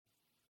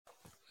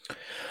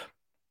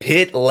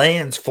Pitt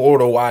lands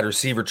Florida wide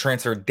receiver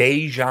transfer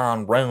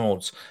Daejon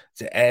Reynolds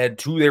to add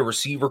to their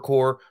receiver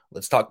core.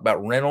 Let's talk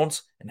about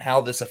Reynolds and how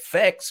this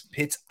affects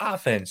Pitt's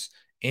offense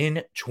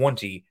in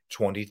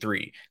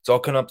 2023. It's all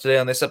coming up today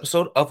on this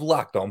episode of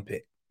Locked On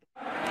Pitt.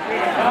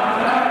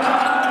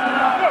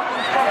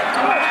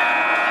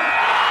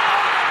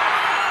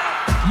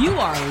 You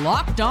are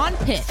Locked On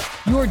Pitt,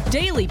 your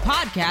daily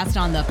podcast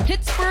on the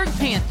Pittsburgh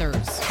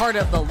Panthers, part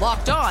of the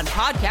Locked On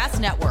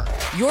Podcast Network,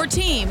 your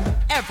team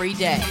every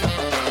day.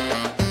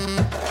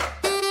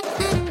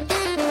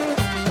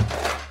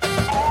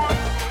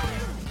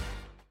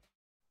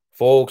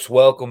 Folks,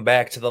 welcome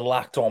back to the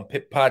Locked On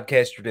Pitt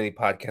podcast, your daily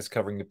podcast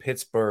covering the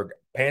Pittsburgh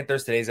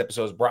Panthers. Today's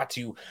episode is brought to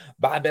you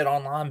by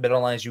BetOnline.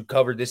 BetOnline is you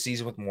covered this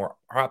season with more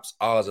props,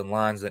 odds, and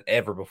lines than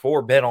ever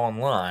before.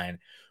 BetOnline,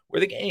 where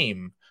the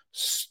game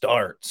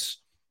starts.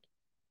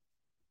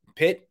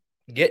 Pitt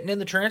getting in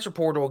the transfer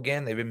portal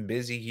again. They've been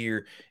busy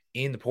here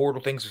in the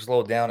portal. Things have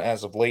slowed down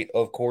as of late,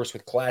 of course,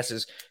 with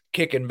classes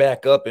kicking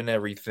back up and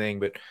everything.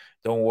 But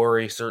don't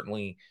worry,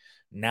 certainly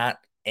not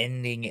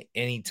ending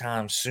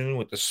anytime soon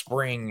with the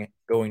spring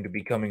going to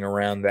be coming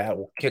around. That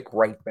will kick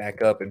right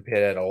back up, and Pitt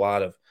had a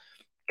lot of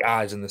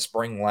guys in the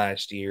spring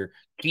last year.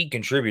 Key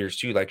contributors,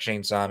 too, like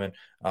Shane Simon,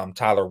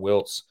 Tyler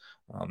Wiltz.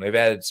 They've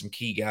added some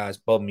key guys.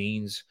 Bub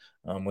Means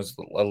was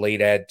a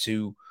late add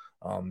too.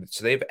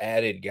 So they've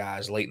added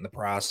guys late in the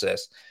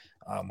process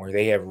where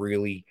they have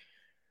really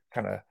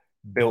kind of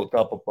built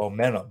up a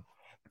momentum.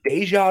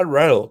 Daejon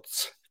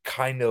Reynolds,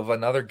 kind of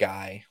another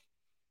guy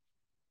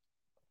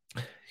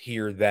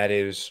here that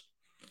is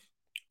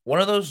one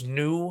of those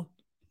new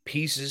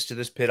pieces to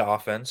this Pitt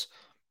offense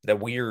that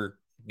we're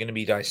going to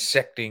be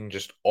dissecting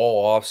just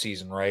all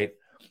offseason, right?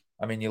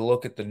 I mean, you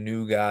look at the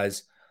new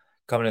guys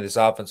coming to this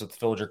offense with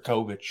Phil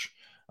Jurkovec,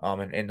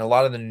 and a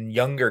lot of the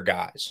younger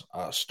guys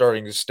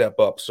starting to step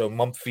up. So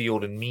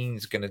Mumpfield and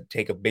Means going to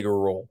take a bigger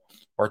role.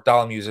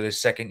 Bartholomew's in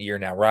his second year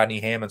now. Rodney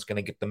Hammond's going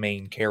to get the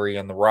main carry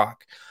on the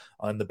rock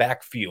on the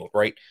backfield,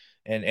 right?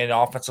 And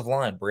offensive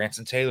line,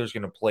 Branson Taylor's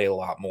going to play a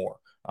lot more.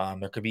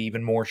 There could be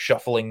even more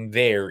shuffling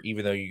there,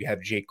 even though you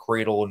have Jake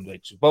Cradle and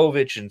Blake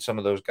Zubovich and some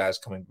of those guys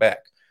coming back.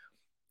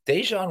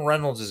 Daejon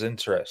Reynolds is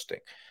interesting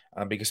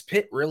because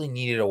Pitt really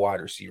needed a wide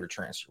receiver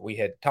transfer. We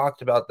had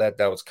talked about that.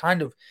 That was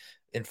kind of,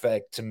 in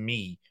fact, to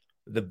me,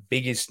 the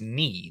biggest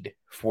need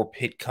for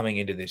Pitt coming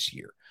into this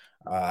year.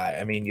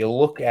 I mean, you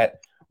look at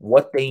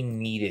what they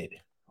needed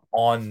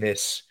on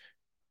this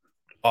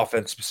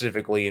offense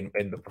specifically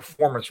and the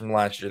performance from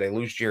last year. They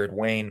lose Jared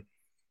Wayne.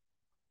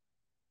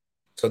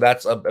 So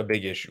that's a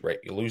big issue, right?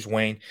 You lose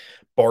Wayne,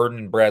 Barden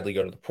and Bradley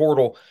go to the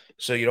portal,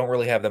 so you don't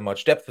really have that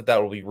much depth, but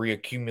that will be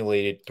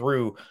reaccumulated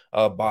through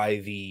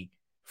by the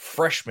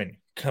freshmen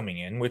coming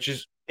in, which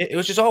is it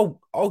was just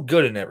all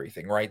good and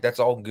everything, right? That's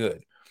all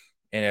good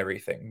and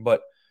everything.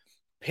 But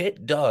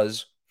Pitt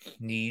does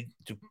need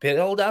to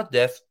hold out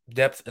depth,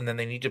 and then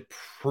they need to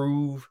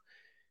prove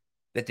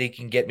that they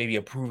can get maybe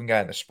a proven guy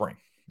in the spring.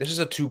 This is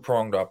a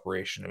two-pronged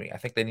operation to me. I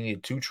think they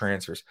needed two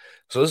transfers.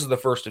 So this is the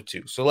first of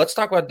two. So let's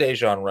talk about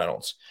Daejon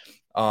Reynolds.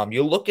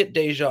 You look at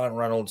Daejon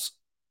Reynolds,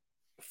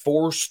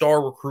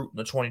 4-star recruit in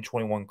the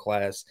 2021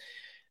 class,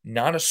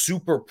 not a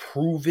super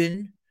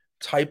proven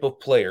type of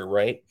player,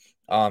 right?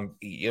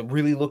 You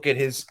really look at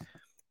his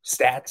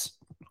stats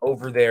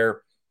over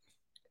there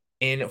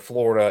in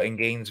Florida, in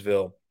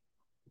Gainesville,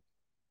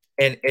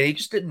 and he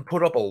just didn't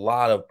put up a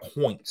lot of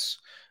points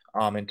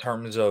in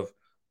terms of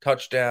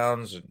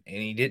touchdowns, and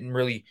he didn't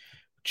really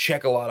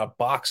check a lot of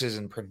boxes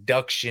in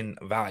production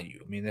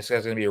value. I mean, this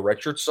guy's going to be a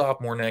redshirt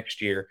sophomore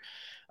next year.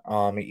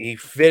 He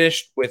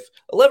finished with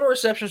 11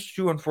 receptions,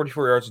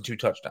 244 yards, and 2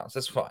 touchdowns.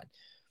 That's fine.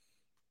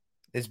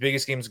 His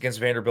biggest games against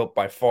Vanderbilt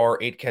by far,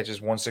 8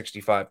 catches,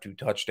 165, 2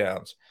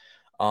 touchdowns.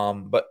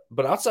 But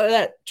outside of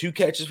that, 2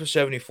 catches for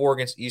 74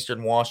 against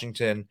Eastern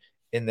Washington,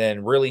 and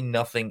then really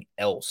nothing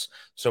else.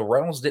 So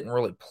Reynolds didn't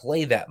really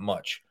play that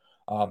much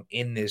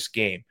in this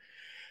game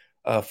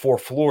for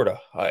Florida.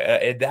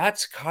 And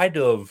that's kind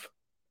of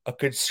a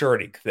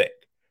concerning thing.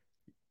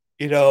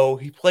 You know,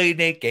 he played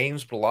 8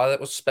 games, but a lot of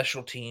that was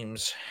special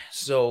teams.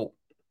 So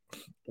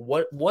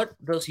what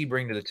does he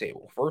bring to the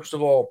table? First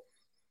of all,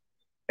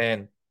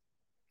 and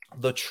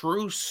the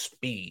true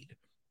speed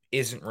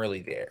isn't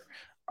really there.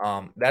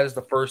 That is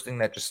the first thing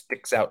that just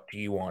sticks out to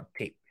you on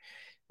tape.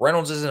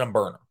 Reynolds isn't a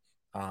burner.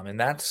 And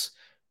that's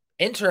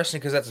interesting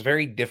because that's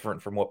very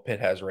different from what Pitt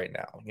has right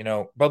now. You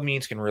know, Bub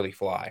Means can really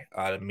fly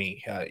out of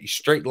me.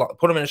 You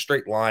put him in a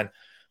straight line.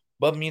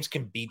 Bub Means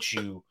can beat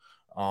you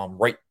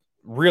right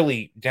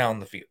really down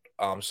the field.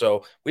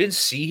 So we didn't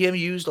see him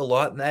used a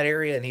lot in that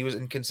area, and he was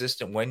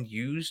inconsistent when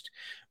used,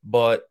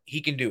 but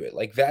he can do it.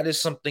 Like, that is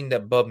something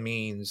that Bub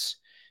Means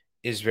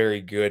is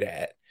very good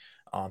at.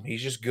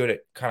 He's just good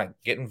at kind of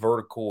getting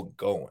vertical and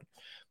going.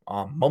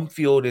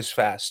 Mumpfield is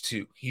fast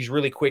too. He's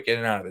really quick in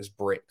and out of his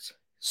breaks.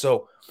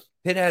 So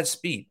Pitt has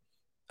speed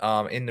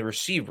in the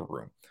receiver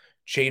room.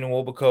 Shane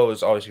Wobico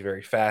is obviously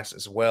very fast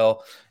as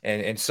well.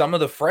 And some of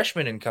the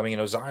freshmen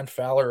incoming, Zion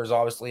Fowler is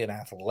obviously an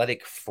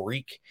athletic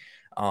freak.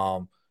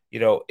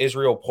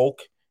 Israel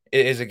Polk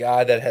is a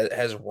guy that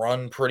has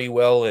run pretty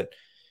well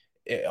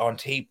on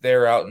tape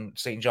there out in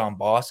St. John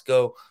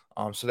Bosco.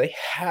 So they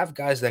have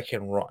guys that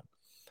can run.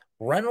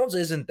 Reynolds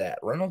isn't that.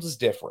 Reynolds is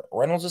different.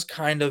 Reynolds is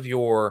kind of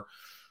your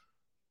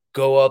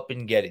go up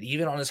and get it.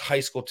 Even on his high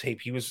school tape,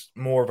 he was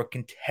more of a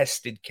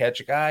contested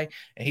catch guy,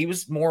 and he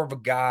was more of a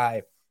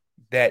guy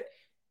that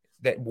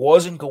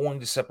wasn't going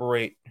to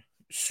separate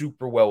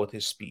super well with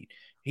his speed.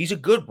 He's a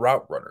good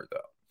route runner though.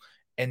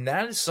 And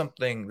that is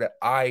something that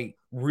I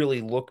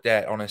really looked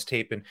at on his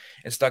tape and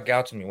stuck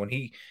out to me when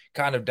he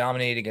kind of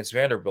dominated against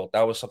Vanderbilt.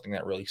 That was something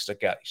that really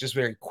stuck out. He's just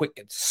very quick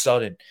and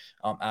sudden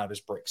out of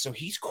his break. So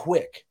he's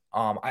quick.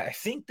 I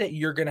think that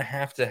you're going to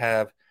have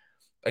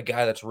a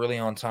guy that's really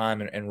on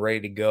time and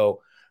ready to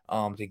go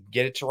to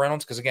get it to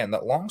Reynolds. Because, again,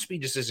 that long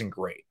speed just isn't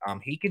great.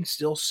 He can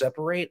still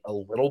separate a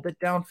little bit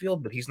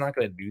downfield, but he's not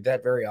going to do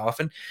that very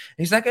often. And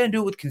he's not going to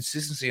do it with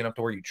consistency enough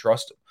to where you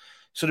trust him.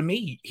 So, to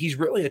me, he's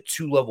really a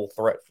two-level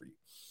threat for you,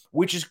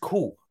 which is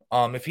cool.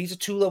 If he's a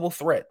two-level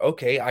threat,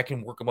 okay, I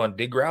can work him on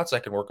dig routes. I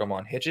can work him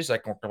on hitches. I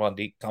can work him on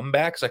deep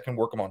comebacks. I can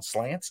work him on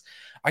slants.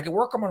 I can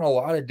work him on a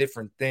lot of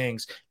different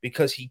things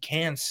because he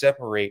can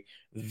separate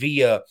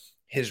via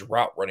his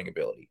route running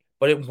ability.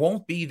 But it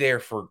won't be there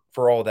for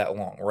all that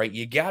long, right?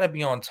 You got to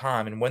be on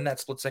time. And when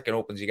that split second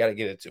opens, you got to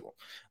get it to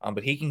him.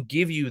 But he can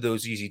give you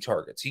those easy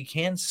targets. He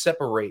can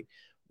separate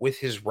with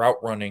his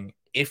route running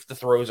if the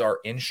throws are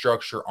in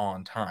structure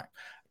on time.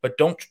 But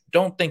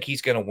don't think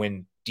he's going to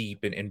win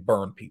deep and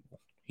burn people.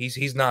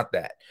 He's not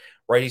that,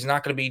 right? He's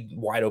not going to be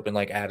wide open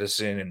like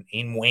Addison and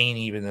Ian Wayne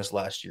even this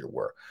last year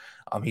were.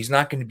 He's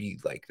not going to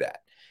be like that.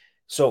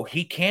 So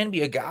he can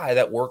be a guy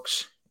that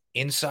works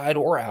inside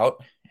or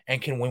out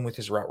and can win with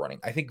his route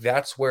running. I think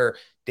that's where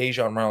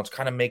Daejon Reynolds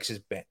kind of makes his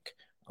bank.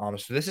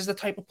 So this is the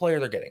type of player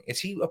they're getting. Is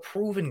he a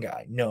proven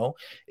guy? No.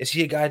 Is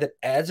he a guy that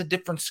adds a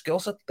different skill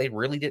set that they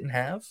really didn't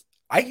have?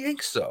 I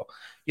think so.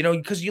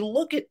 Because you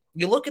look at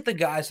the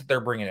guys that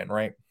they're bringing in,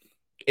 right?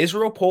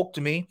 Israel Polk,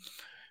 to me,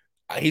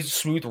 he's a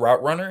smooth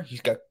route runner.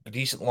 He's got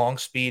decent long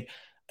speed.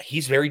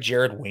 He's very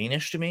Jared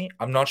Wayne-ish to me.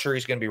 I'm not sure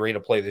he's going to be ready to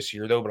play this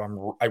year, though, but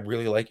I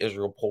really like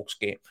Israel Polk's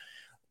game.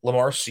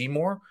 Lamar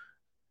Seymour,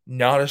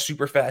 not a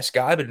super fast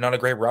guy, but not a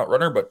great route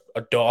runner, but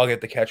a dog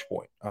at the catch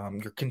point.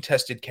 Your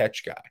contested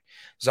catch guy.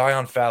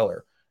 Zion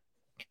Fowler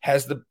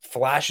has the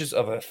flashes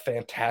of a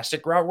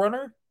fantastic route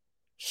runner,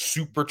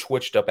 super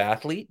twitched up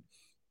athlete,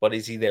 but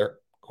is he there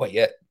quite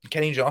yet?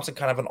 Kenny Johnson,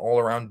 kind of an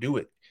all-around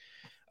do-it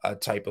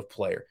type of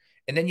player.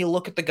 And then you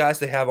look at the guys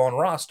they have on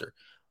roster.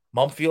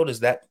 Mumfield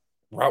is that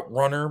route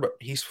runner, but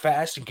he's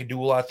fast and can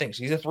do a lot of things.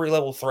 He's a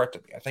three-level threat to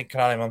me. I think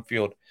Kanani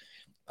Mumfield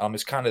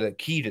is kind of the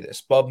key to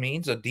this. Bub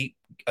Means a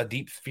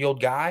deep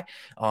field guy,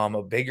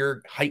 a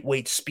bigger height,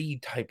 weight,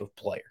 speed type of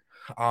player.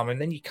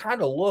 And then you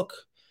kind of look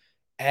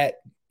at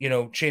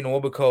Che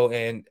Nwobiko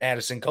and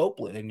Addison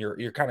Copeland, and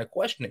you're kind of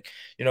questioning.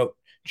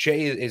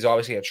 Che is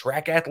obviously a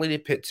track athlete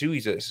at Pitt too.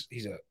 He's a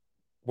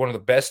one of the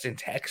best in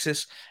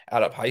Texas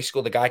out of high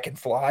school. The guy can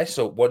fly.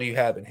 So what do you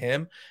have in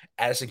him?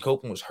 Addison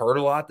Copeland was hurt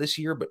a lot this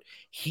year, but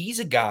he's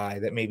a guy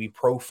that maybe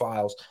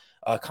profiles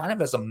kind of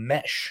as a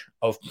mesh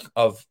of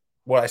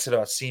what I said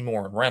about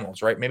Seymour and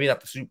Reynolds, right? Maybe not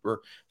the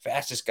super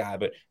fastest guy,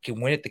 but can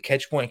win at the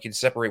catch point, can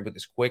separate with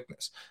his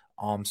quickness.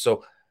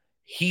 So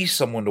he's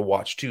someone to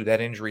watch too.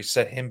 That injury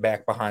set him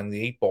back behind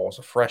the eight ball as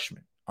a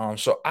freshman.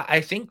 So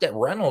I think that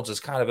Reynolds is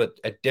kind of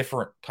a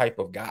different type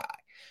of guy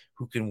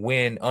who can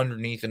win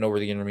underneath and over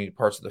the intermediate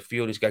parts of the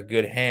field. He's got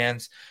good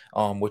hands,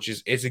 which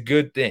is a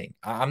good thing.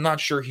 I'm not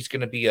sure he's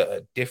going to be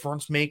a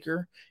difference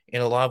maker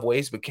in a lot of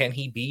ways, but can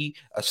he be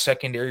a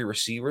secondary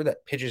receiver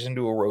that pitches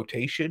into a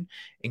rotation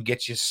and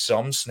gets you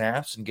some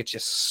snaps and gets you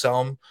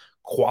some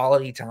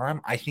quality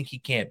time? I think he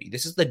can be.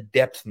 This is the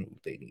depth move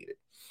they needed.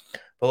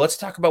 But let's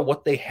talk about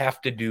what they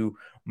have to do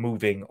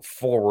moving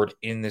forward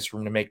in this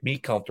room to make me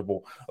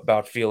comfortable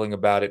about feeling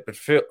about it. But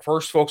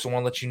first, folks, I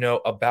want to let you know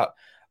about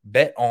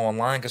Bet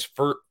Online, because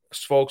first,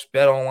 folks,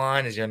 Bet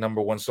Online is your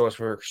number one source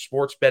for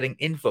sports betting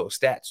info,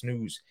 stats,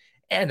 news,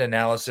 and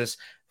analysis.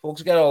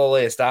 Folks, got all the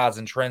latest odds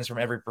and trends from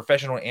every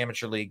professional and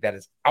amateur league that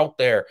is out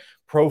there.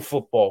 Pro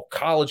football,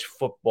 college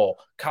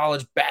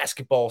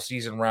basketball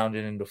season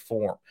rounded into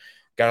form.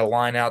 Got a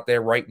line out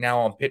there right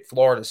now on Pitt,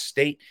 Florida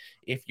State.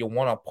 If you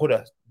want to put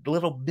a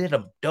little bit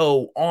of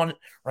dough on it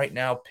right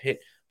now, Pitt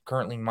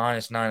currently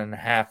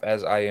 -9.5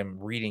 as I am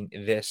reading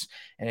this.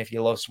 And if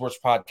you love sports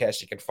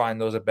podcasts, you can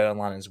find those at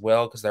BetOnline as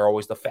well, because they're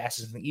always the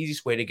fastest and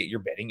easiest way to get your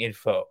betting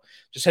info.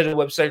 Just head to the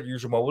website or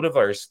use your mobile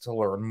device to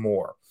learn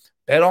more.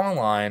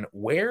 BetOnline,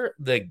 where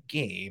the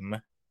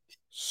game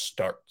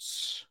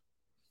starts.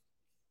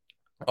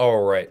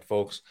 All right,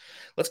 folks,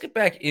 let's get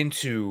back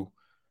into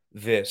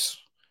this.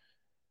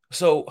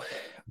 So,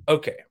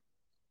 okay,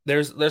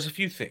 there's a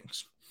few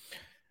things.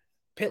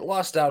 Pitt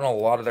lost out on a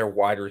lot of their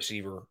wide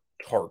receiver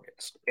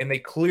targets, and they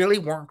clearly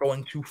weren't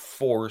going to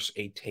force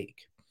a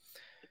take.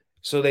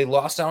 So they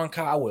lost out on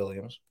Kyle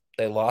Williams.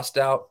 They lost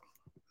out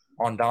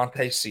on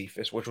Dante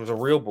Cephas, which was a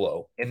real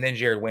blow, and then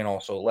Jared Wayne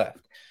also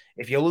left.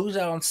 If you lose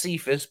out on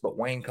Cephas, but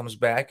Wayne comes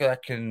back,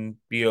 that can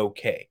be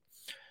okay.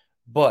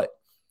 But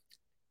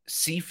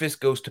Cephas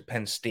goes to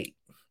Penn State.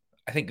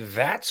 I think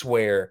that's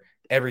where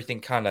everything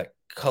kind of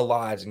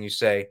collides and you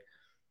say,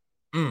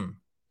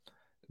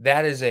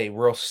 that is a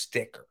real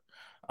sticker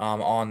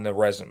on the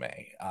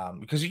resume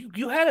because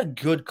you had a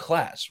good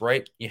class,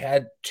 right? You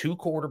had two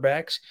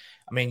quarterbacks.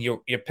 I mean,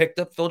 you picked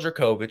up Phil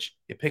Dracovic,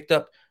 you picked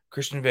up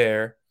Christian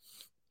Ver,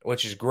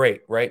 which is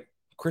great, right?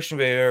 Christian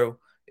Ver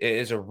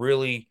is a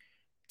really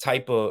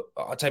type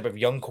of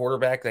young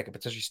quarterback that could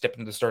potentially step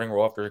into the starting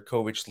role after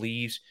Dracovic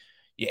leaves.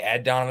 You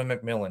add Donovan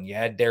McMillan, you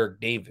add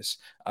Derek Davis,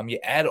 you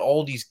add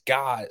all these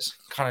guys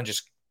kind of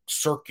just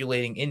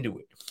circulating into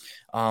it,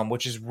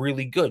 which is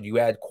really good. You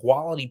add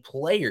quality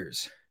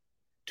players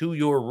to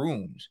your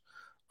rooms,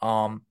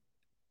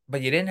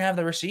 but you didn't have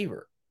the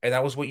receiver, and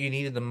that was what you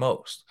needed the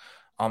most.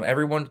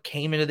 Everyone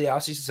came into the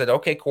offseason and said,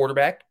 okay,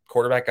 quarterback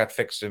got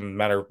fixed in a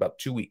matter of about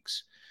 2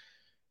 weeks.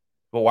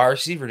 But wide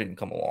receiver didn't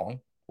come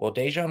along. Well,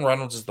 Dejon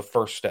Reynolds is the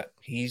first step.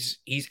 He's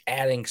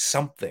adding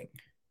something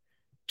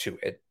to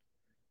it.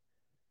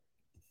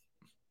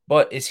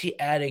 But is he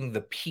adding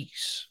the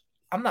piece?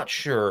 I'm not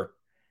sure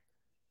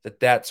that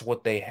that's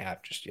what they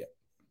have just yet.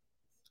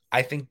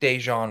 I think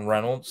Dejon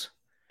Reynolds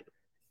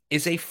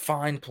is a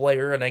fine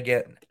player, and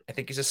again, I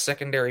think he's a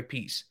secondary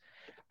piece.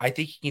 I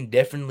think he can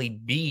definitely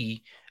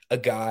be a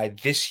guy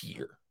this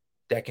year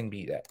that can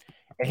be that.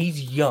 And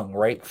he's young,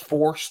 right?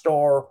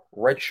 4-star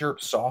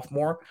redshirt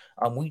sophomore.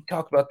 We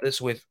talked about this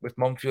with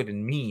Mumfield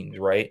and Means,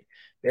 right?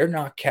 They're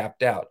not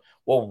capped out.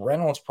 Well,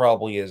 Reynolds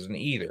probably isn't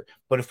either.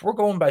 But if we're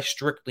going by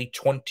strictly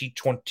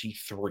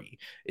 2023,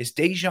 is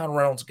Dejon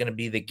Reynolds going to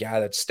be the guy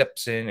that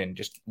steps in and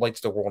just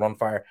lights the world on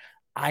fire?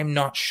 I'm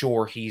not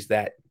sure he's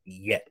that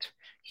yet.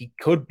 He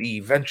could be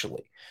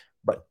eventually,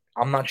 but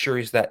I'm not sure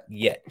he's that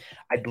yet.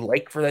 I'd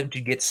like for them to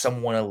get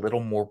someone a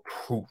little more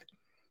proven.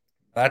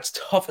 That's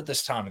tough at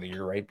this time of the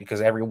year, right?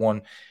 Because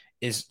everyone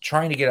is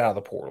trying to get out of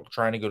the portal,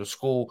 trying to go to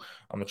school.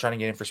 I'm trying to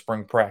get in for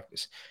spring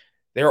practice.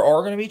 There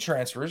are going to be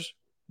transfers.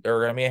 There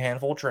are going to be a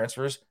handful of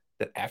transfers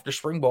that after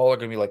spring ball are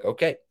going to be like,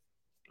 okay,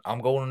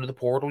 I'm going into the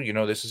portal.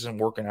 This isn't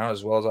working out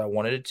as well as I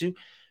wanted it to,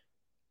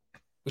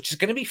 which is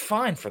going to be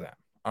fine for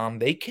them.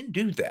 They can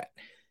do that.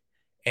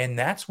 And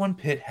that's when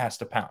Pitt has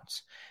to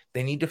pounce.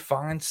 They need to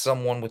find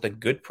someone with a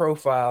good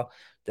profile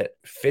that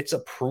fits a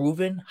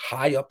proven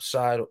high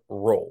upside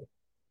role.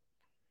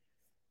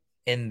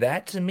 And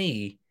that to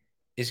me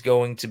is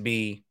going to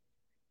be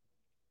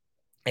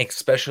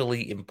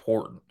especially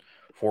important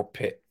for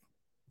Pitt.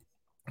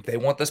 If they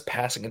want this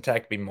passing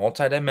attack to be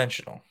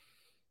multidimensional,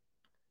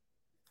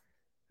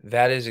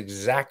 that is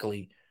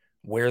exactly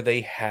where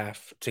they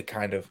have to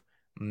kind of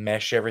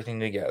mesh everything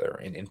together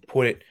and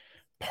put it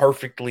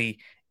perfectly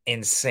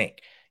in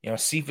sync.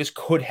 Cephas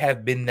could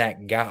have been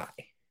that guy.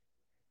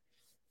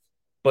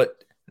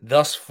 But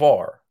thus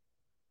far,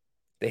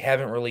 they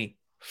haven't really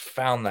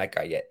found that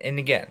guy yet. And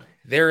again,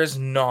 there is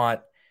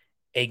not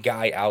a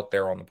guy out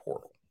there on the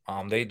portal.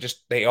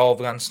 They all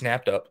have gotten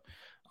snapped up.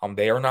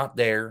 They are not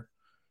there,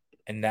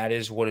 and that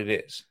is what it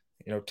is.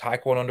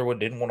 Tyquan Underwood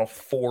didn't want to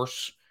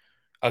force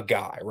a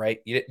guy, right?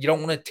 You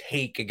don't want to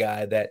take a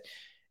guy that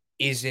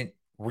isn't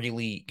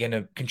really going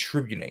to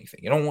contribute anything.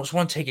 You don't just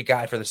want to take a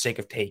guy for the sake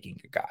of taking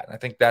a guy. And I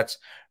think that's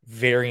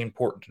very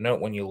important to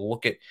note when you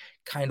look at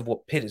kind of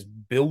what Pitt is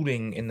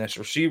building in this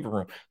receiver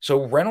room.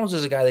 So Reynolds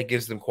is a guy that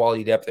gives them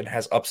quality depth and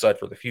has upside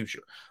for the future.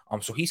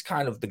 So he's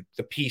kind of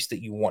the piece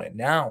that you wanted.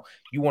 Now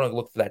you want to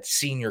look for that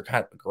senior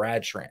kind of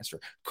grad transfer.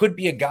 Could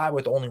be a guy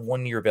with only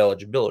 1 year of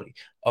eligibility,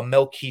 a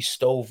Melky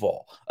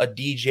Stovall, a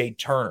DJ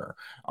Turner,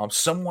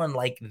 someone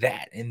like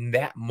that. And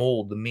that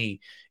mold to me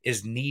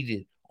is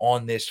needed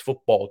on this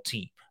football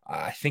team.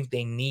 I think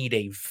they need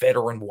a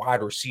veteran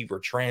wide receiver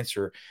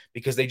transfer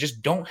because they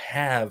just don't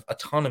have a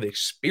ton of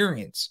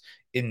experience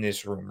in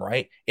this room,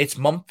 right? It's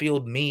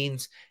Mumfield,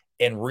 Means,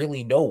 and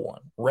really no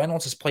one.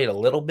 Reynolds has played a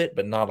little bit,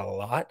 but not a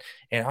lot.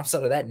 And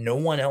outside of that, no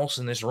one else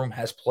in this room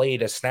has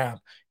played a snap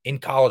in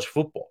college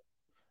football,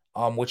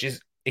 which is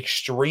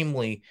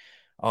extremely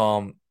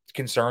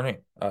concerning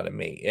to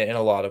me in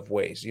a lot of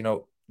ways. You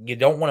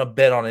don't want to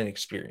bet on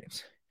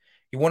inexperience.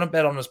 You want to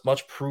bet on as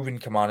much proven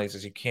commodities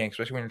as you can,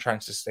 especially when you're trying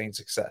to sustain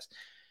success.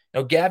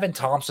 Now, Gavin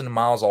Thompson and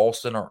Miles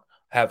Alston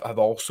have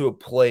also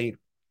played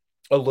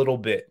a little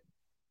bit.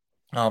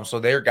 So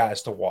they're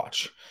guys to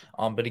watch.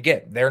 But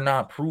again, they're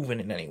not proven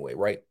in any way,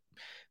 right?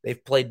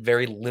 They've played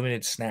very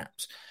limited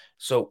snaps.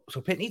 So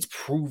Pitt needs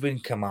proven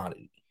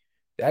commodity.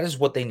 That is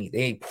what they need.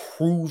 They need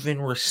proven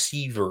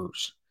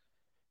receivers.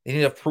 They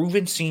need a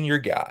proven senior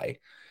guy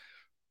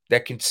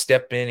that can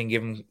step in and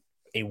give them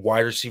a wide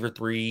receiver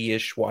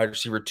 3-ish, wide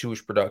receiver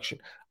 2-ish production.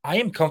 I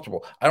am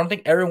comfortable. I don't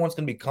think everyone's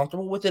going to be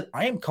comfortable with it.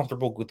 I am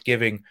comfortable with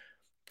giving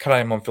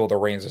Kana'i Mumfield the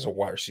reins as a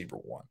wide receiver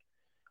 1.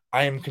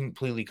 I am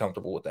completely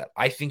comfortable with that.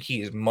 I think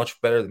he is much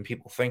better than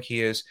people think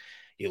he is.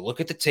 You look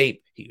at the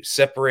tape, he's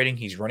separating,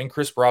 he's running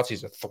crisp routes,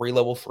 he's a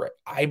 3-level threat.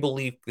 I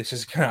believe this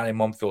is Kana'i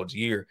Mumfield's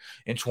year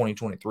in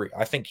 2023.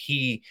 I think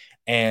he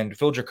and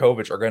Phil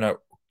Dracovic are going to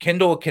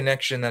kindle a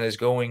connection that is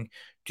going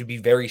to be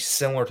very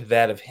similar to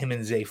that of him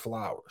and Zay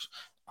Flowers.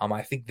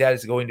 I think that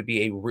is going to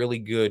be a really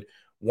good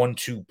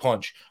 1-2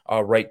 punch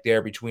right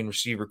there between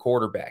receiver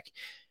quarterback.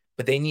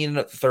 But they need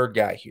a third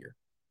guy here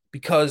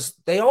because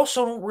they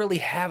also don't really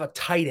have a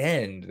tight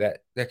end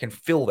that can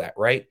fill that,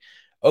 right?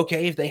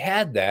 Okay, if they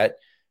had that,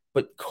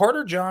 but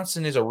Carter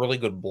Johnson is a really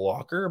good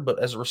blocker, but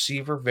as a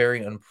receiver,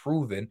 very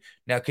unproven.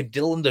 Now, could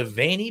Dylan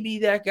Devaney be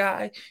that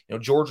guy?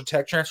 Georgia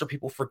Tech transfer,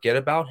 people forget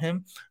about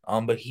him,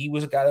 but he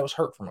was a guy that was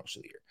hurt for most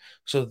of the year.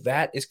 So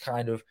that is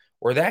kind of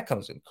where that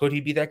comes in. Could he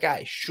be that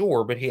guy?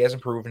 Sure, but he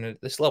hasn't proven it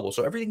at this level.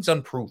 So everything's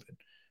unproven.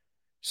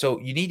 So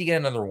you need to get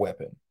another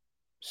weapon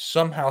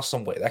somehow,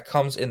 some way. That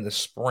comes in the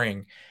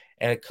spring,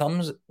 and it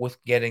comes with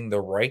getting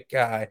the right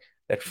guy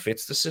that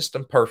fits the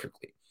system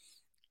perfectly.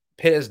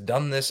 Pitt has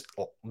done this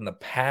in the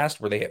past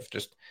where they have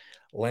just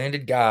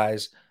landed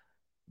guys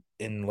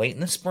in late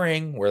in the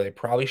spring where they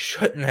probably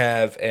shouldn't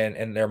have,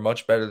 and they're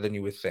much better than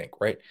you would think,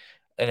 right?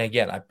 And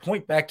again, I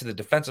point back to the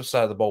defensive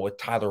side of the ball with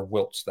Tyler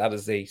Wiltz. That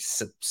is a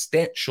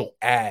substantial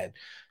add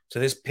to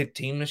this Pitt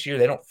team this year.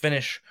 They don't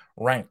finish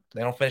ranked.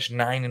 They don't finish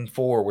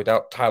 9-4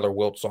 without Tyler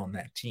Wiltz on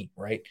that team,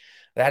 right?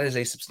 That is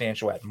a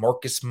substantial add.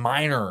 Marcus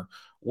Minor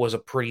was a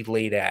pretty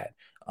late add.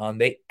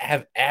 They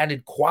have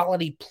added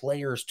quality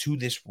players to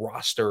this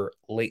roster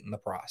late in the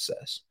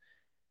process.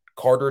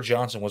 Carter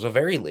Johnson was a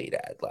very late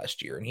add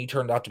last year, and he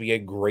turned out to be a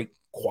great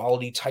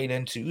quality tight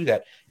end too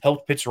that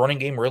helped Pitt's running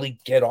game really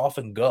get off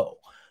and go.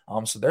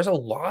 So there's a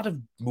lot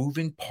of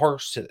moving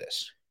parts to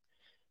this,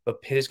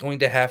 but Pitt is going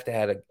to have to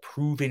add a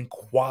proven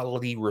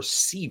quality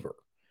receiver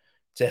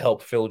to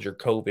help fill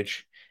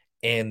Jurkovec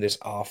and this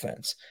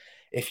offense.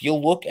 If you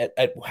look at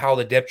how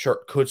the depth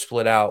chart could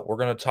split out, we're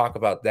going to talk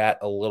about that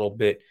a little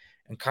bit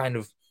and kind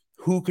of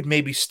who could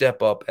maybe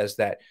step up as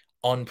that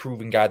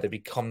unproven guy that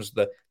becomes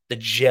the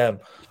gem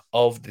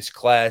of this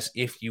class,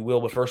 if you will.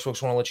 But first,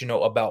 folks, I want to let you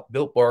know about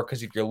Built Bar,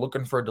 because if you're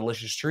looking for a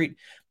delicious treat,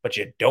 but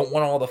you don't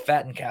want all the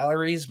fat and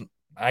calories,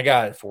 I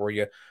got it for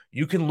you.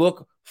 You can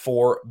look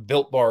for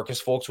Built Bar, because,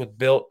 folks, with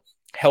Built,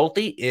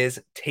 healthy is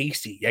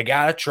tasty. You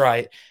got to try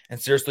it. And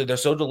seriously, they're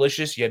so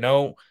delicious, you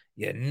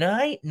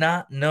might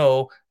not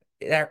know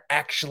they're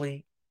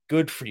actually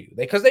good for you,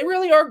 because they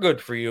really are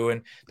good for you,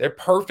 and they're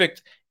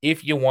perfect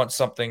if you want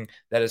something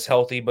that is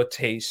healthy but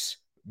tastes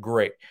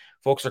great.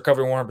 Folks, are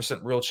covering 100%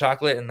 real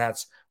chocolate, and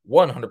that's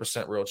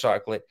 100% real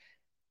chocolate.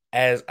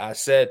 As I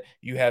said,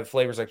 you have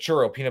flavors like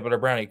churro, peanut butter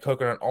brownie,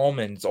 coconut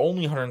almonds,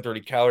 only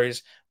 130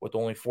 calories with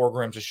only 4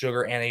 grams of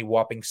sugar and a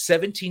whopping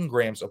 17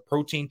 grams of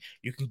protein.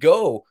 You can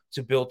go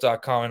to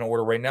Built.com and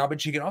order right now,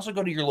 but you can also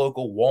go to your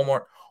local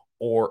Walmart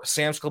or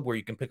Sam's Club, where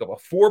you can pick up a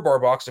 4-bar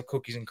box of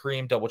cookies and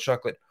cream, double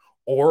chocolate,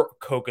 or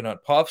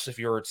coconut puffs. If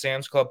you're at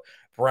Sam's Club,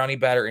 brownie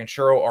batter and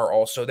churro are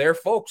also there.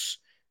 Folks,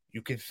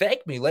 you can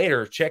thank me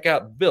later. Check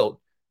out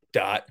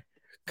Built.com.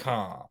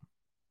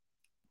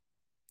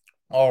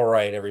 All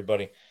right,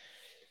 everybody.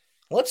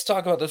 Let's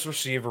talk about this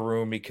receiver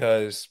room,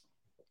 because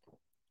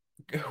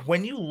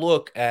when you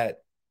look at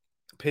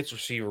Pitt's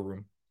receiver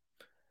room,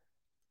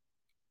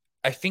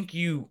 I think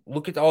you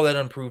look at all that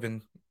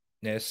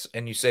unprovenness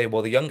and you say,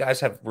 well, the young guys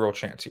have real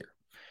chance here.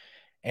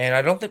 And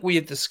I don't think we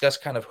have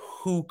discussed kind of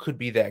who could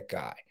be that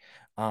guy.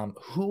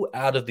 Who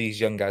out of these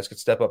young guys could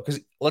step up?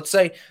 Because let's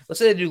say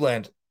they do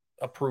land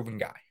a proven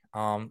guy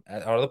out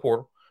of the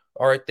portal.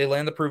 All right, they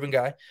land the proven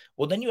guy.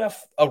 Well, then you have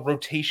a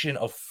rotation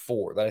of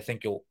 4 that I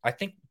think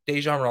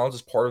Dejon Rollins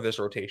is part of this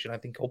rotation. I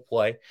think he'll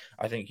play.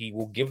 I think he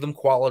will give them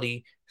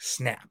quality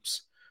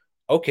snaps.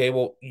 Okay,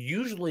 well,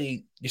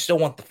 usually you still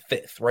want the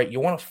 5th, right? You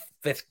want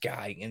a 5th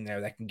guy in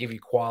there that can give you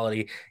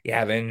quality. You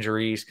have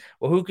injuries.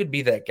 Well, who could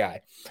be that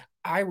guy?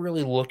 I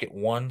really look at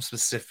one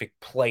specific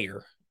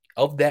player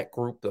of that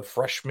group, the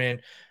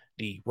freshman,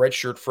 the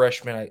redshirt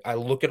freshman. I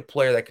look at a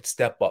player that could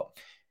step up,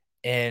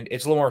 and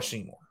it's Lamar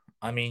Seymour.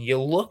 I mean,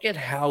 you look at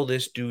how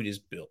this dude is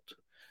built.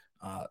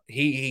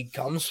 He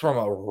comes from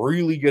a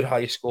really good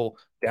high school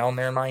down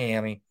there in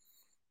Miami,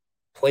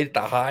 played at the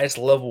highest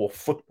level of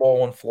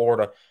football in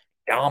Florida,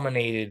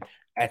 dominated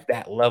at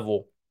that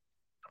level,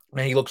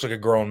 and he looks like a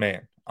grown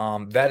man.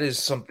 That is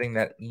something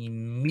that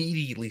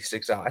immediately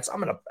sticks out.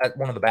 I'm at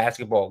one of the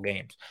basketball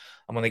games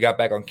when they got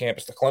back on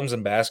campus, the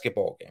Clemson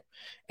basketball game,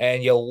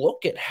 and you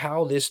look at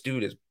how this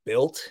dude is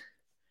built,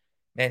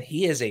 man,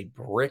 he is a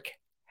brick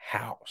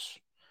house.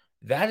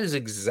 That is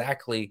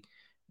exactly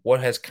what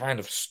has kind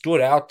of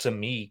stood out to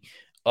me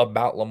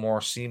about Lamar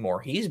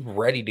Seymour. He's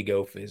ready to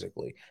go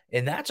physically,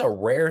 and that's a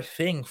rare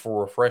thing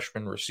for a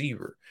freshman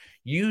receiver.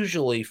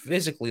 Usually,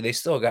 physically, they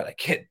still got to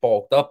get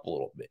bulked up a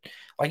little bit.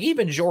 Like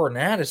even Jordan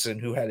Addison,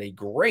 who had a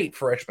great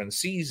freshman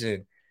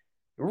season,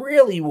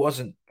 really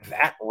wasn't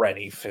that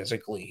ready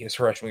physically his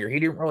freshman year. He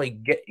didn't really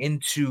get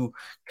into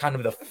kind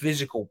of the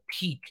physical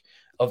peak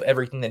of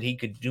everything that he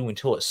could do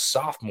until his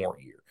sophomore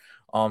year.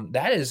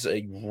 That is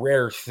a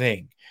rare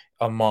thing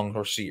among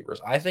receivers.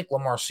 I think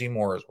Lamar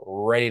Seymour is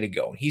ready to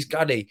go. He's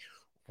got a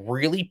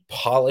really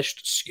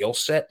polished skill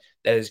set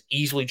that is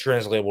easily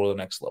translatable to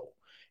the next level.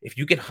 If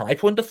you can high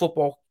point the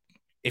football,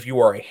 if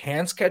you are a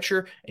hands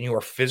catcher and you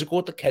are physical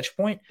at the catch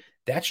point,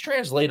 that's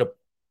translatable.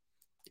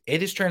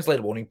 It is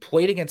translatable. And he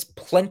played against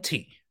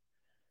plenty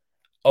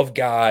of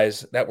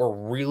guys that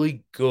were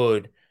really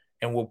good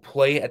and will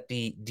play at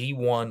the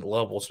D1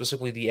 level,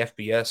 specifically the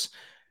FBS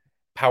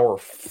Power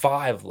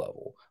 5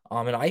 level.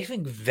 And I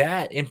think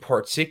that in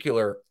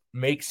particular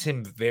makes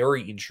him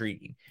very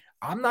intriguing.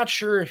 I'm not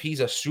sure if he's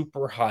a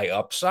super high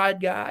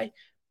upside guy,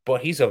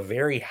 but he's a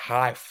very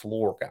high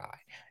floor guy.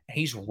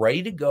 He's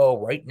ready to go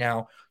right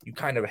now. You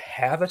kind of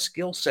have a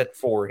skill set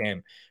for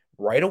him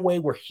right away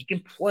where he can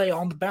play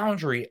on the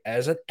boundary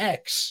as an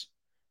X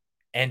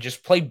and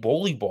just play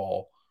bully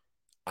ball.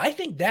 I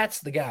think that's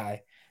the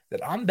guy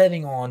that I'm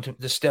betting on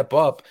to step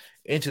up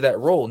into that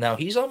role. Now,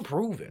 he's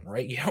unproven,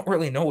 right? You don't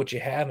really know what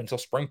you have until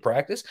spring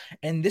practice.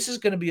 And this is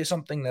going to be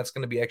something that's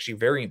going to be actually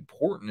very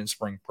important in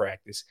spring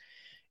practice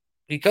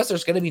because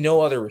there's going to be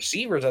no other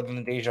receivers other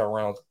than Dejon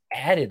Reynolds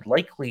added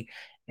likely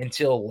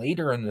until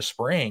later in the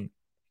spring.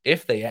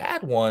 If they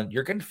add one,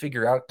 you're going to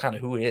figure out kind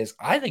of who it is.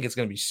 I think it's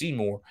going to be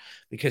Seymour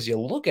because you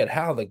look at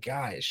how the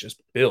guy is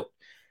just built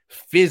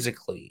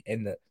physically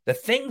and the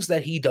things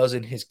that he does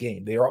in his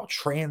game, they are all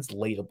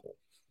translatable.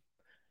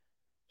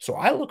 So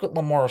I look at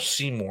Lamar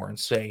Seymour and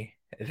say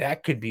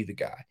that could be the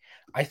guy.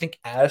 I think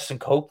Addison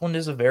Copeland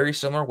is a very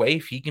similar way.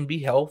 If he can be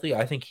healthy,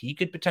 I think he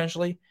could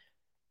potentially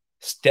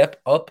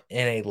step up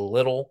in a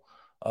little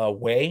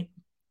way.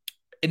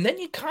 And then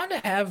you kind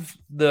of have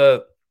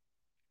the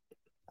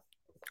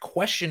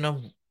question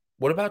of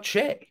what about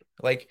Shea?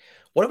 Like,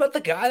 what about the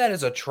guy that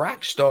is a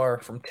track star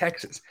from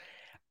Texas?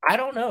 I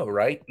don't know,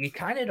 right? You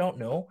kind of don't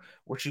know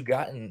what you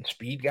got in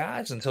speed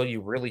guys until you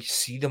really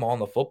see them on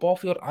the football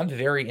field. I'm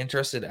very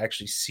interested to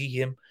actually see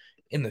him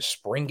in the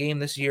spring game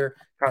this year,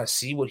 kind of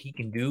see what he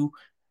can do,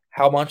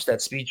 how much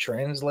that speed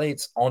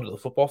translates onto the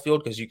football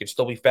field, because you can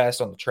still be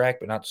fast on the track,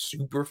 but not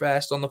super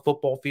fast on the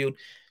football field.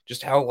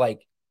 Just how,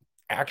 like,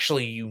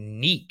 actually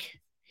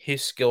unique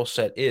his skill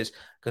set is,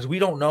 because we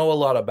don't know a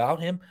lot about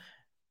him,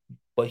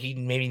 but he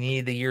maybe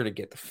needed the year to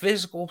get the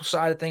physical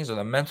side of things or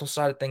the mental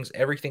side of things,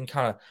 everything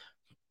kind of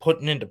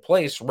putting into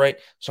place, right?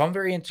 So I'm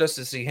very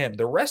interested to see him.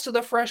 The rest of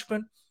the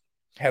freshmen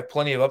have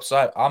plenty of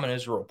upside. I'm an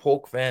Israel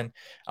Polk fan.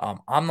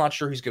 I'm not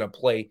sure he's going to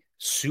play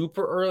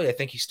super early. I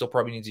think he still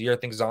probably needs a year. I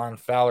think Zion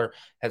Fowler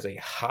has a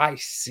high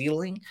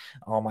ceiling.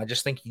 I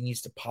just think he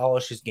needs to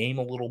polish his game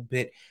a little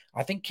bit.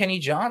 I think Kenny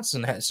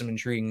Johnson has some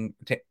intriguing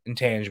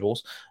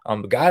intangibles.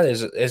 The guy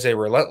is a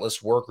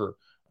relentless worker.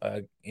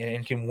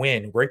 And can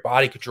win. Great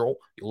body control.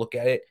 You look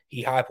at it.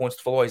 He high points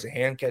the football. He's a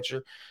hand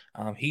catcher.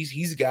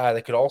 He's a guy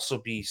that could also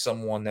be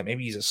someone that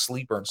maybe he's a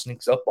sleeper and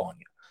sneaks up on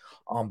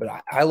you.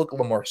 But I look at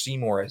Lamar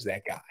Seymour as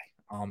that guy.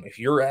 If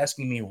you're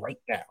asking me right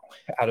now,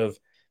 out of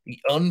the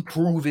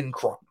unproven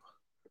crop,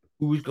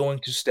 who's going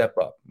to step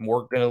up?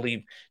 We're going to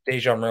leave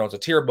Dejon Reynolds a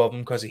tier above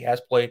him because he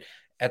has played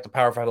at the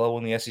Power 5 level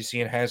in the SEC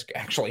and has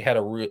actually had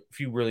a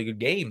few really good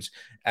games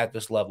at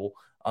this level.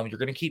 You're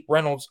going to keep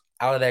Reynolds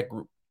out of that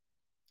group.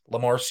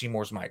 Lamar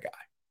Seymour's my guy.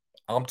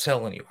 I'm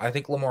telling you, I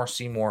think Lamar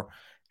Seymour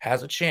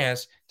has a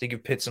chance to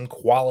give Pitt some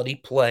quality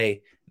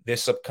play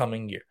this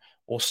upcoming year.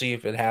 We'll see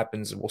if it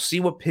happens. We'll see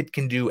what Pitt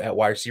can do at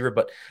wide receiver,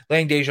 but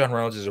laying Dejon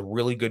Reynolds is a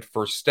really good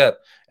first step,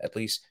 at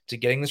least, to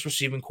getting this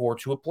receiving core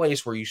to a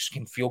place where you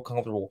can feel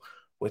comfortable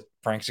with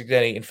Frank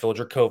Signetti and Phil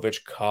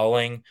Dracovic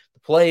calling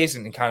the plays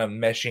and kind of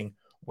meshing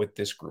with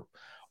this group.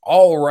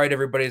 All right,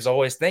 everybody, as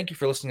always, thank you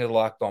for listening to the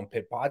Locked On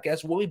Pitt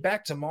podcast. We'll be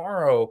back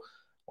tomorrow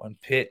when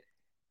Pitt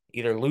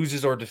either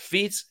loses or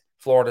defeats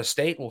Florida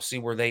State. We'll see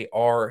where they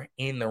are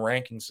in the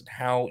rankings and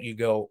how you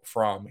go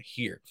from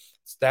here.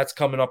 So that's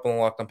coming up on the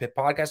Locked On Pitt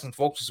podcast. And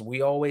folks, as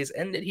we always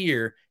end it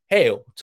here, hail